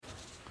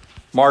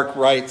Mark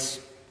writes,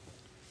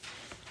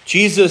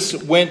 Jesus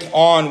went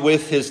on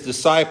with his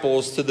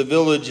disciples to the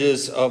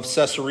villages of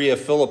Caesarea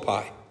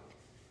Philippi.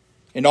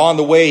 And on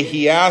the way,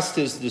 he asked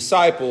his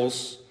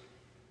disciples,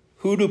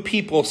 "Who do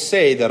people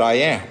say that I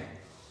am?"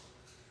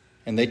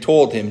 And they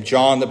told him,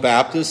 "John the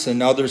Baptist,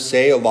 and others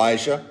say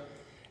Elijah,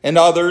 and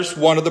others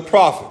one of the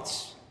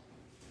prophets."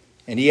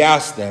 And he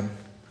asked them,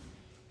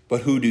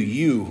 "But who do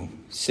you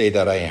say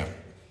that I am?"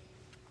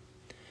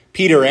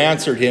 Peter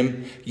answered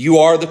him, "You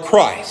are the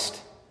Christ."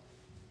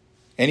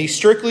 And he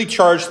strictly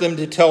charged them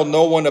to tell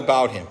no one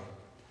about him.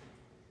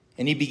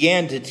 And he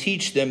began to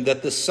teach them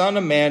that the Son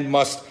of Man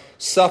must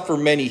suffer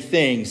many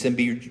things and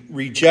be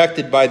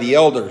rejected by the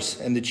elders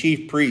and the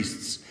chief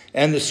priests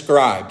and the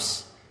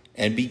scribes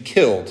and be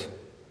killed,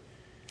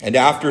 and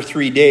after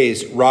 3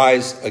 days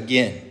rise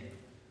again.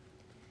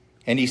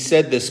 And he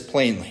said this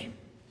plainly.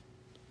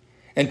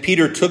 And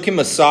Peter took him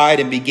aside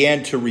and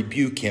began to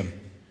rebuke him.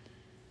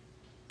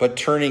 But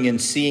turning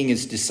and seeing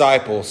his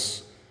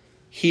disciples,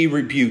 he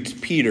rebuked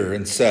Peter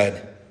and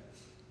said,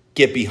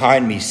 "Get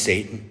behind me,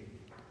 Satan,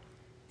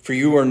 for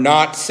you are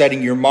not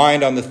setting your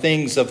mind on the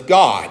things of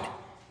God,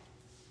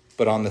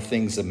 but on the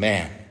things of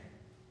man."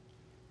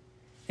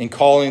 And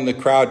calling the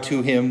crowd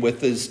to him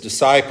with his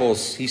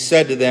disciples, he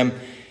said to them,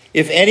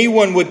 "If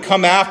anyone would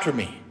come after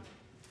me,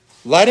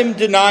 let him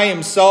deny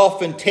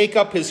himself and take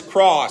up his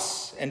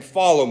cross and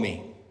follow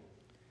me.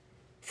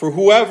 For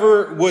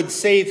whoever would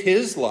save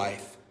his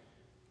life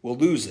will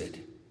lose it.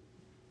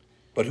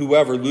 But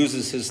whoever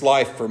loses his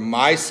life for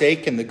my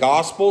sake and the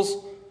gospel's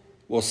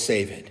will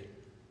save it.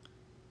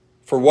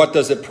 For what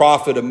does it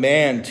profit a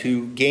man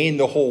to gain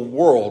the whole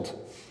world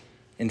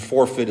and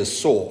forfeit his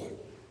soul?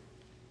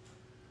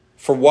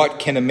 For what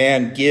can a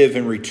man give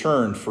in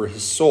return for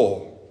his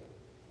soul?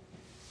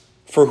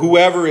 For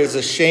whoever is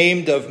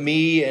ashamed of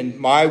me and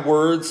my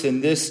words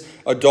in this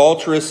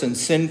adulterous and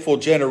sinful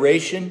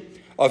generation,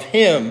 of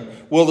him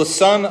will the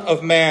Son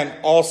of Man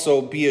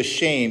also be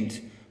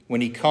ashamed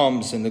when he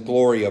comes in the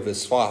glory of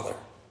his Father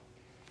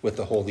with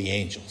the holy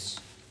angels."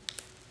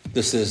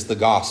 This is the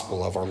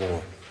gospel of our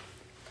Lord.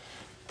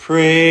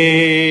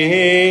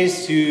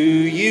 Praise to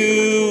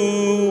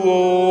you,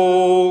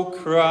 O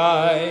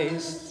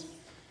Christ.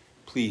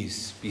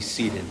 Please be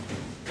seated.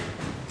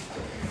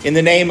 In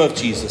the name of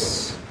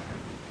Jesus,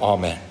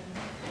 amen.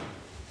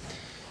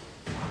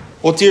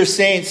 Well, dear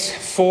saints,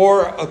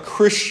 for a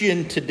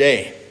Christian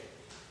today,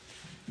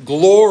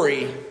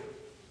 glory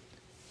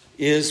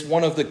is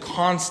one of the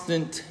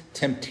constant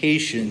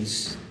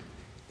temptations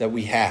that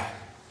we have.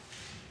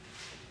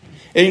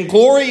 And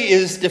glory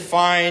is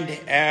defined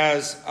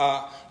as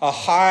a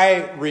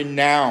high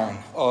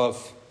renown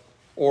of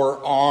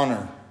or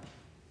honor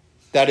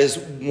that is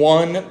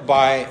won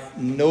by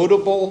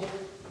notable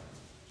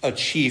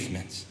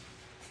achievements.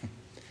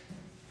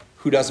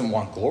 Who doesn't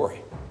want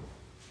glory?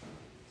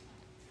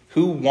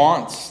 Who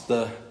wants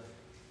the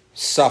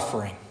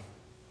suffering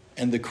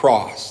and the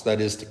cross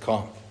that is to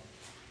come?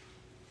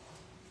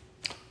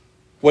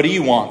 What do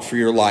you want for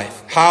your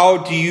life? How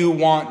do you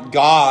want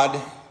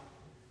God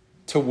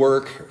to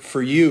work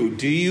for you?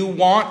 Do you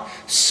want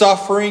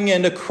suffering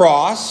and a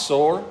cross,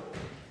 or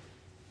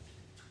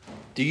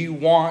do you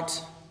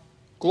want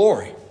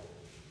glory?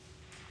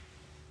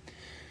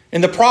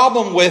 And the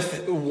problem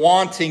with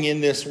wanting in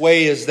this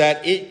way is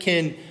that it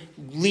can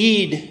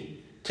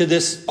lead to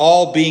this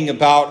all being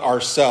about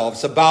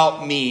ourselves,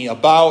 about me,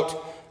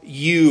 about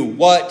you,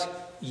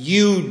 what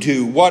you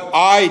do, what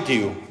I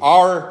do,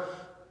 our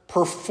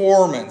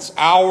performance,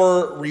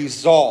 our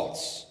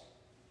results,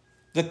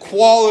 the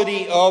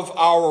quality of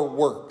our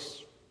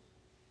works.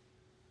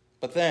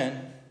 But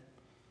then,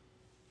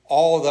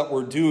 all that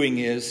we're doing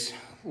is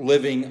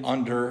living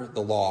under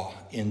the law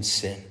in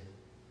sin.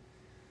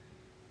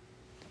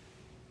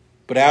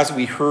 But as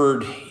we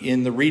heard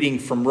in the reading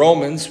from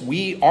Romans,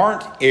 we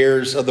aren't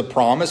heirs of the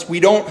promise. We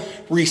don't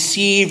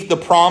receive the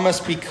promise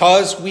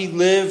because we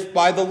live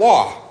by the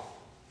law.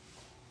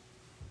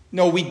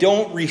 No, we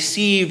don't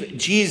receive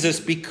Jesus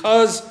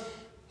because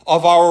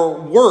of our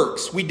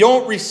works. We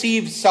don't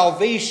receive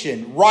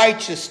salvation,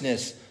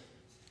 righteousness,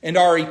 and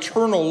our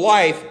eternal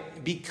life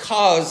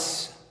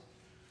because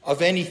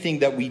of anything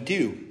that we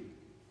do.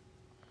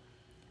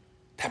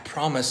 That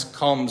promise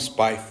comes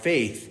by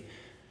faith,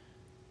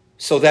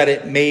 so that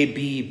it may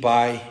be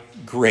by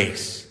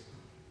grace.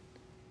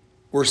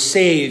 We're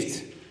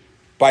saved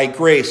by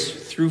grace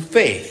through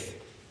faith.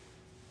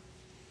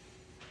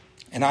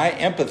 And I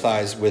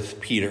empathize with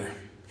Peter.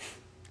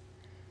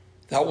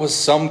 That was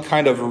some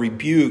kind of a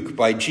rebuke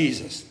by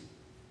Jesus.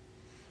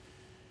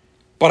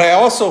 But I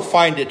also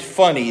find it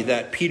funny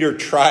that Peter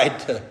tried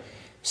to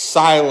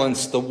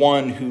silence the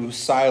one who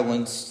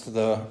silenced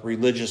the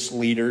religious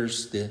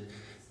leaders, the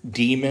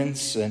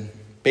demons, and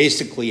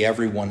basically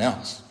everyone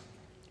else.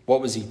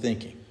 What was he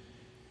thinking?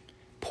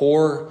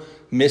 Poor,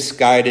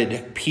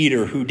 misguided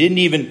Peter, who didn't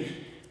even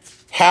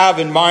have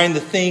in mind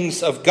the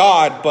things of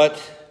God, but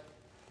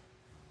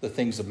the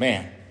things of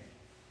man.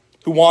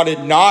 Who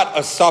wanted not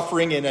a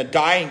suffering and a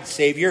dying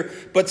Savior,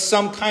 but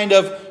some kind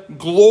of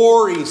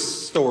glory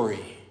story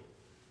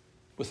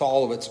with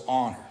all of its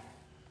honor.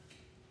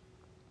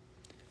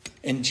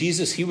 And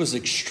Jesus, he was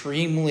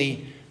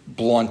extremely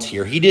blunt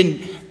here. He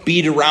didn't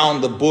beat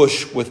around the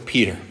bush with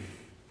Peter.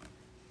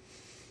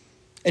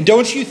 And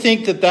don't you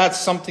think that that's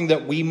something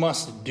that we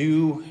must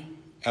do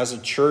as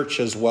a church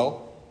as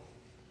well?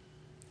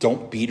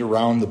 Don't beat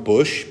around the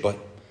bush, but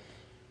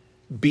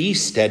be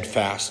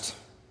steadfast.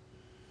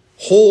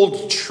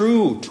 Hold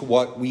true to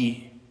what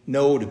we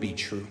know to be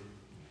true.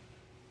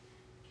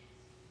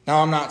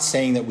 Now, I'm not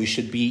saying that we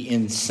should be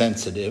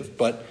insensitive,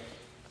 but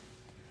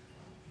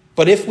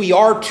if we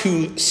are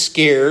too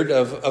scared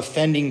of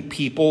offending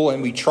people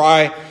and we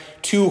try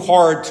too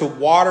hard to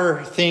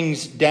water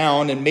things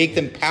down and make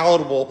them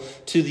palatable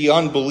to the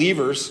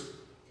unbelievers,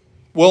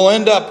 we'll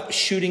end up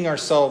shooting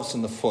ourselves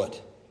in the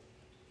foot.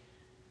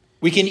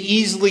 We can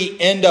easily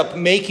end up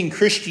making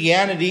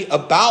Christianity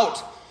about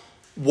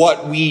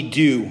what we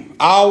do,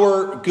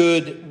 our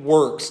good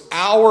works,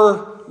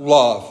 our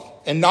love,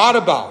 and not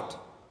about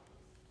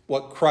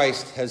what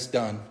Christ has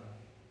done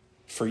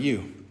for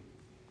you.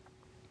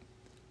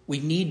 We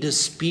need to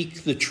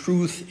speak the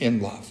truth in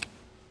love.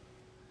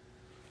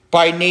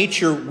 By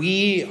nature,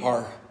 we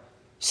are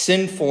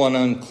sinful and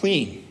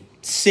unclean.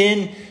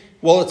 Sin,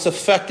 well, it's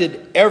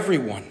affected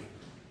everyone.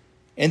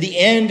 And the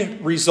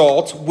end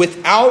result,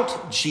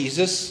 without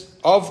Jesus,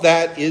 of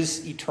that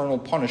is eternal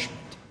punishment.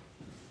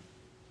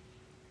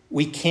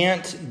 We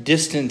can't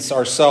distance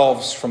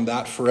ourselves from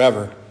that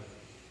forever.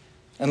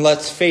 And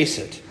let's face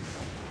it,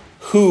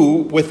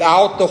 who,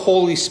 without the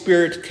Holy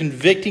Spirit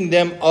convicting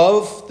them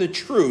of the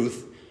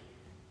truth,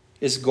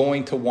 is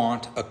going to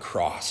want a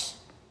cross?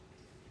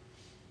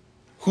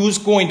 Who's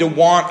going to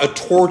want a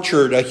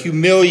tortured, a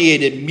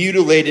humiliated,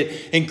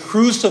 mutilated, and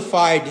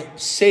crucified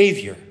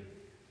Savior?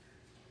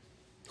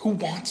 Who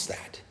wants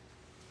that?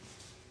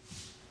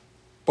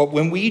 But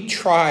when we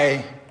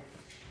try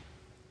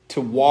to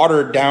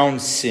water down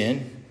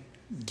sin,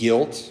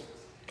 guilt,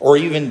 or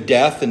even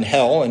death and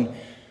hell and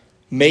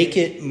make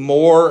it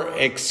more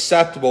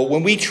acceptable,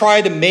 when we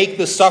try to make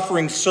the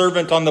suffering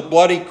servant on the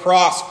bloody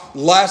cross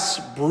less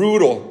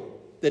brutal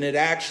than it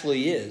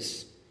actually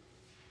is,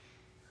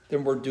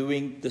 then we're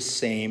doing the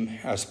same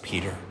as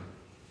Peter.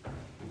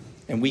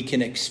 And we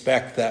can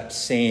expect that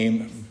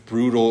same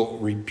brutal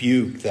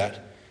rebuke that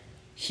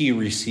he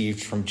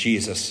received from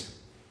Jesus.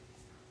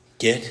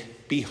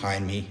 Get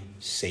behind me,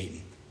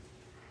 Satan.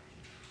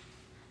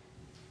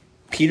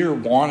 Peter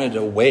wanted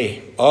a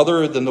way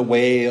other than the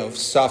way of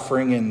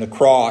suffering and the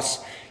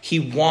cross. He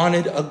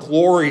wanted a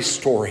glory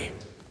story,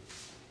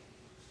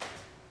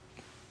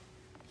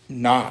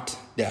 not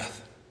death.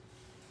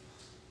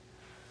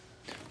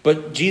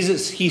 But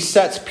Jesus, he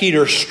sets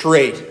Peter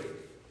straight,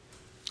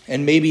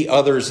 and maybe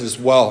others as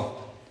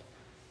well.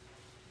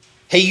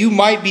 Hey, you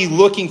might be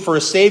looking for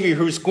a Savior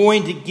who's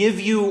going to give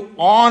you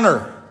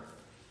honor,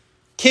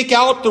 kick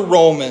out the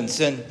Romans,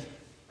 and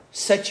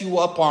set you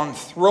up on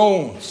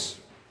thrones.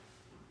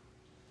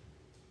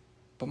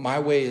 But my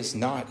way is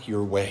not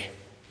your way.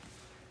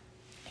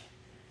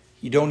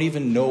 You don't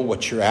even know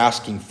what you're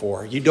asking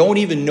for. You don't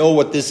even know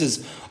what this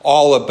is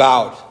all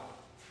about.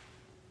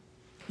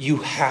 You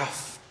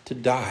have to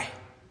die.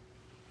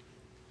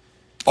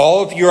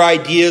 All of your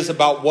ideas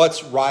about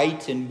what's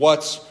right and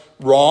what's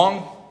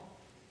wrong,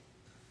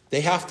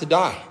 they have to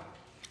die.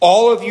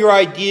 All of your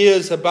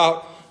ideas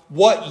about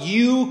what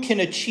you can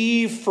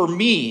achieve for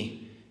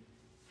me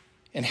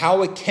and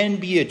how it can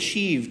be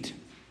achieved,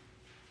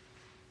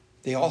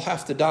 they all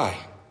have to die.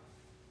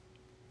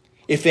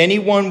 If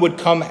anyone would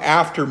come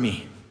after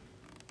me,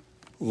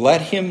 let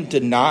him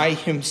deny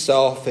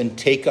himself and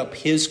take up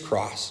his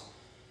cross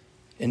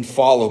and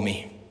follow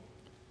me.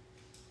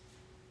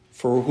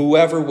 For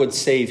whoever would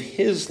save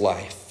his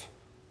life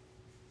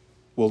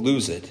will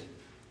lose it.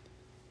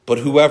 But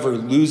whoever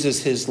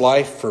loses his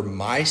life for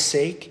my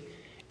sake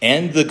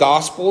and the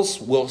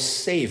gospel's will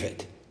save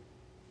it.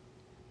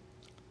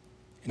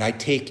 And I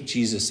take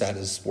Jesus at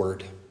his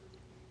word.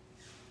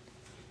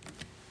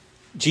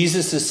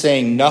 Jesus is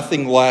saying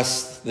nothing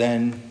less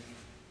than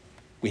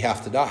we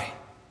have to die.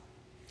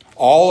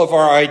 All of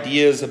our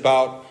ideas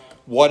about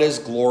what is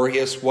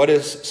glorious, what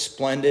is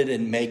splendid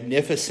and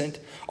magnificent,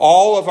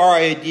 all of our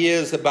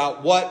ideas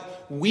about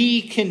what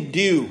we can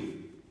do,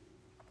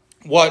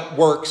 what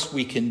works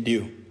we can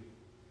do,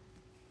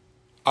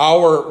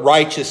 our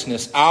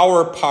righteousness,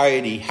 our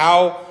piety,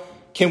 how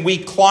can we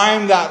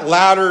climb that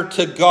ladder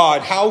to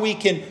God, how we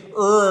can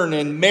earn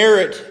and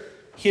merit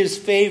his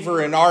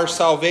favor and our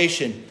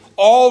salvation,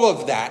 all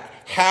of that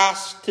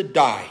has to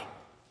die.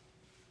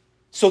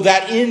 So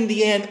that in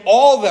the end,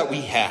 all that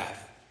we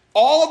have,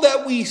 all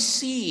that we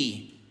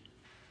see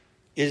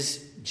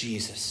is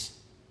Jesus.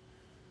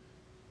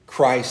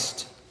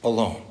 Christ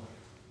alone.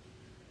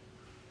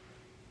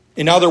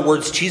 In other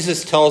words,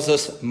 Jesus tells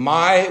us,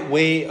 my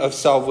way of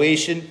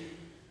salvation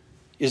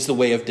is the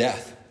way of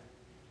death.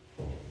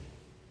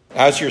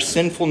 As your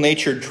sinful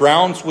nature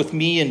drowns with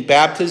me in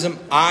baptism,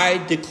 I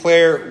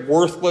declare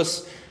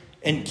worthless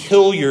and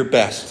kill your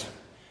best.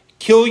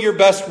 Kill your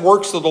best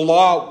works of the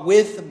law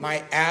with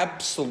my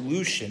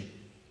absolution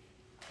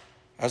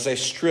as I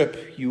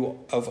strip you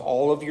of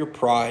all of your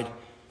pride,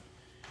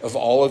 of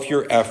all of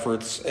your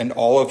efforts, and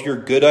all of your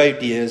good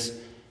ideas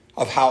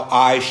of how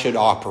I should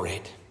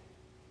operate.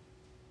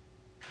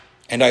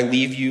 And I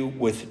leave you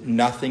with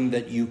nothing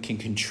that you can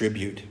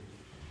contribute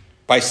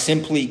by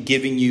simply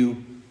giving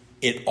you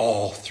it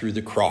all through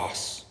the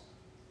cross.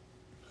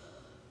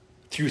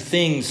 Through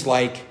things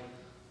like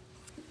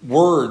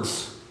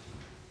words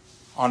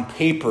on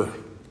paper,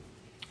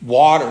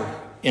 water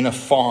in a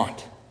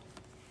font,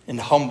 and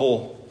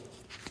humble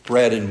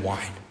bread and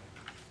wine.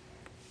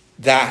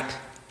 That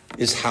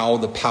is how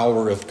the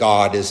power of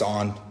God is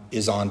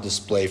on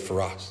display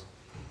for us.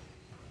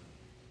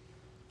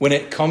 When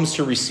it comes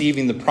to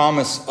receiving the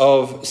promise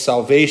of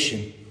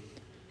salvation,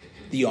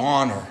 the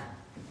honor,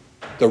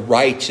 the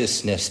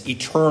righteousness,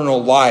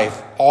 eternal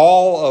life,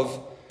 all of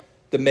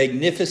the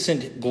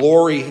magnificent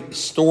glory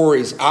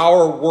stories,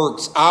 our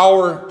works,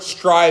 our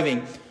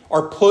striving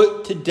are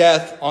put to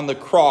death on the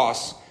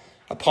cross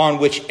upon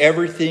which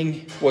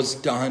everything was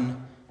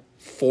done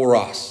for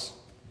us.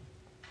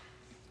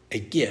 A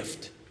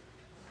gift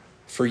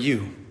for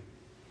you.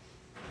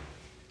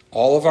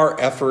 All of our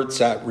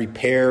efforts at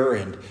repair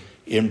and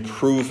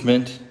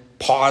improvement,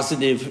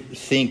 positive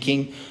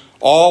thinking,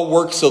 all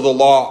works of the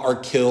law are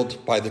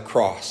killed by the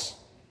cross,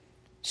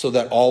 so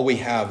that all we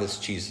have is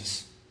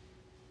Jesus,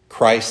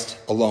 Christ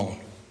alone,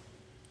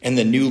 and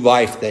the new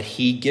life that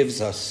he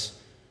gives us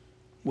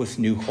with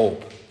new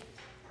hope.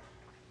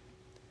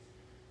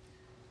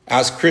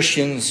 As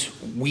Christians,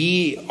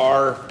 we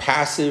are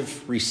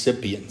passive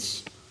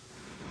recipients.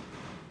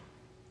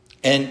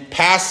 And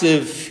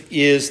passive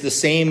is the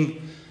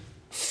same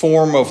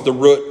form of the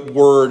root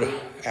word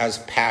as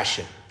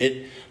passion.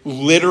 It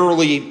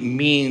literally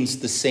means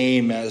the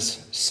same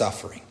as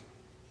suffering.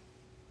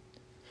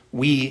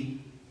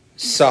 We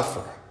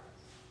suffer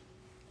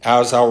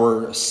as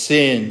our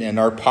sin and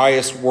our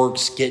pious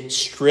works get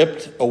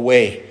stripped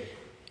away,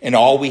 and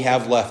all we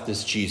have left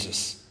is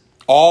Jesus.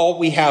 All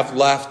we have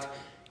left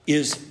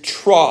is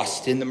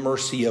trust in the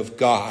mercy of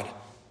God,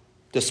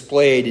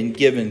 displayed and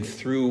given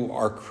through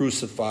our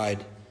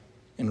crucified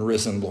and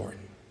risen Lord.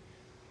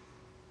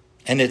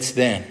 And it's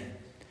then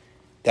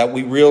that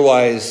we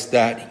realize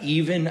that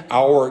even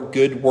our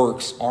good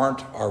works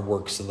aren't our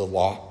works of the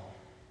law.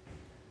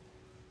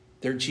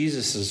 They're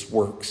Jesus'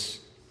 works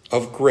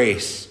of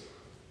grace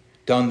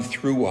done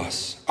through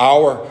us.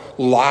 Our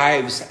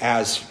lives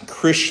as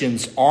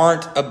Christians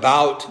aren't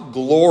about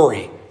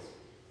glory.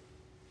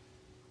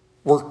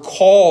 We're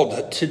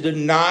called to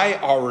deny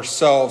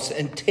ourselves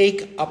and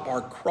take up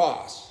our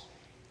cross,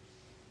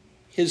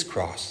 his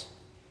cross.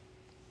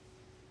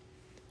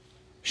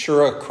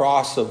 Sure, a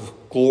cross of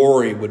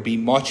glory would be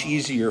much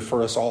easier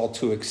for us all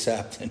to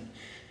accept. And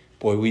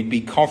boy, we'd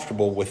be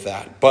comfortable with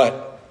that.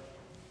 But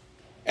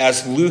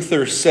as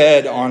Luther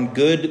said on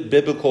good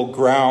biblical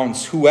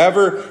grounds,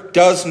 whoever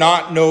does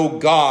not know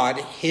God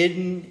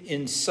hidden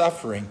in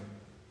suffering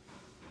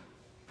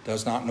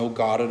does not know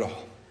God at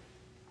all.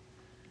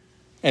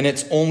 And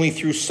it's only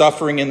through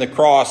suffering in the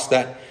cross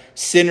that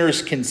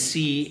sinners can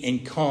see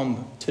and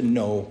come to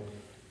know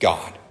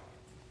God.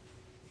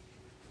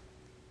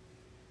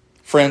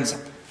 Friends,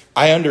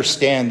 I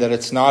understand that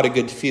it's not a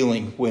good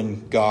feeling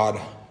when God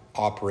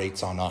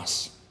operates on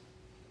us,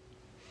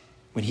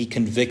 when he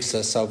convicts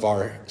us of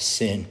our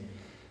sin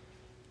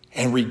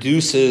and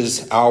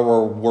reduces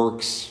our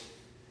works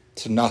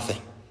to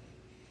nothing.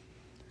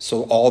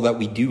 So all that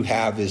we do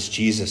have is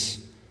Jesus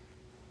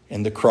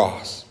and the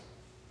cross.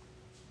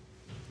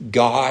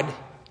 God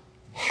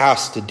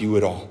has to do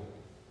it all.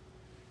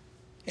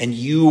 And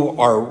you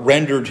are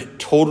rendered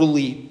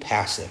totally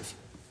passive.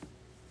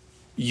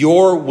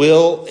 Your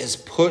will is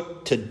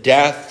put to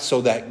death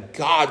so that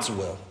God's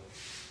will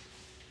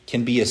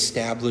can be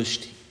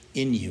established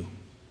in you.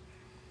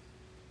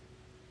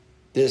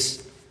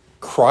 This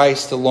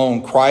Christ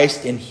alone,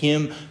 Christ and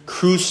him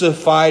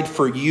crucified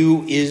for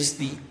you, is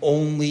the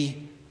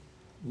only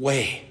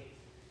way.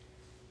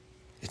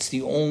 It's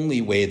the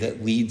only way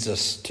that leads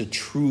us to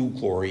true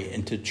glory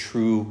and to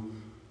true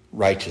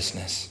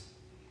righteousness.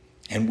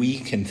 And we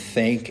can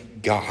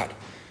thank God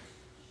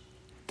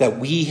that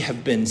we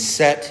have been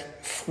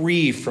set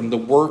free from the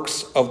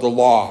works of the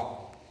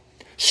law,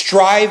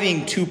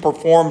 striving to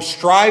perform,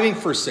 striving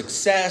for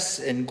success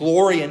and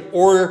glory in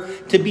order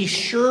to be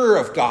sure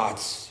of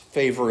God's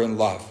favor and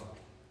love.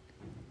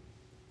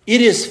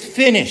 It is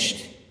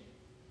finished.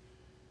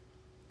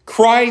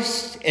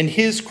 Christ and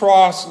his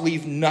cross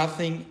leave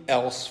nothing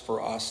else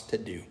for us to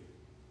do.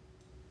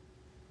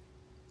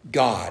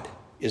 God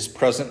is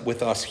present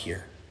with us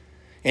here,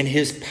 and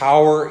his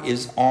power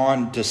is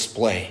on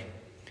display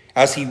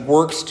as he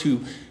works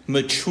to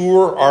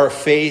mature our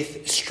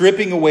faith,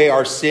 stripping away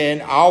our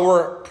sin,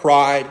 our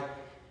pride,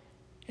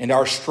 and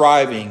our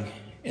striving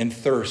and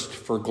thirst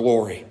for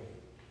glory,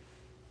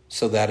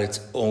 so that it's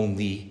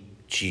only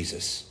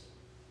Jesus,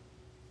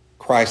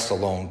 Christ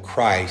alone,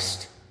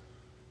 Christ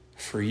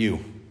for you.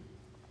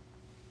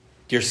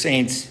 Dear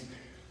saints,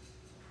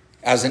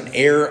 as an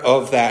heir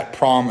of that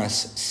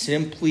promise,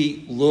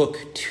 simply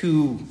look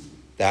to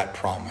that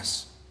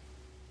promise.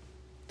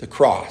 the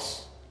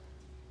cross,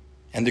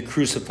 and the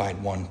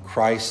crucified one,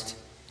 Christ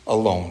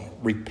alone.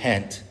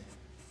 Repent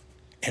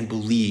and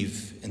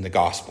believe in the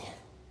gospel.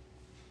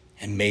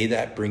 And may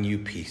that bring you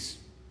peace.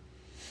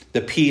 The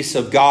peace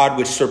of God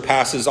which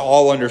surpasses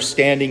all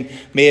understanding.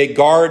 May it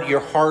guard your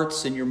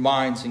hearts and your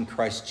minds in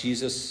Christ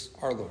Jesus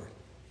our Lord.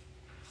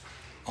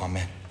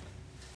 Amen.